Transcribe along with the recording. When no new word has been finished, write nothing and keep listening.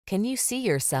Can you see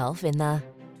yourself in the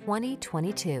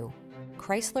 2022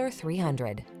 Chrysler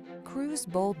 300? Cruise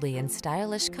boldly in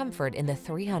stylish comfort in the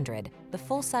 300, the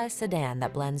full-size sedan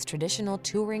that blends traditional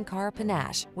touring car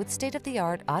panache with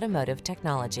state-of-the-art automotive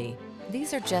technology.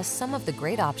 These are just some of the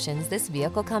great options this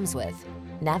vehicle comes with: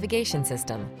 navigation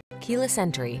system, keyless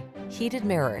entry, heated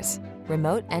mirrors,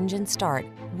 remote engine start,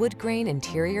 wood grain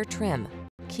interior trim,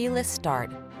 keyless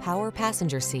start, power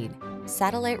passenger seat,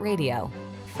 satellite radio,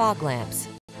 fog lamps,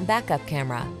 backup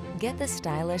camera. Get the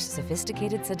stylish,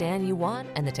 sophisticated sedan you want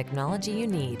and the technology you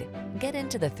need. Get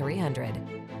into the 300.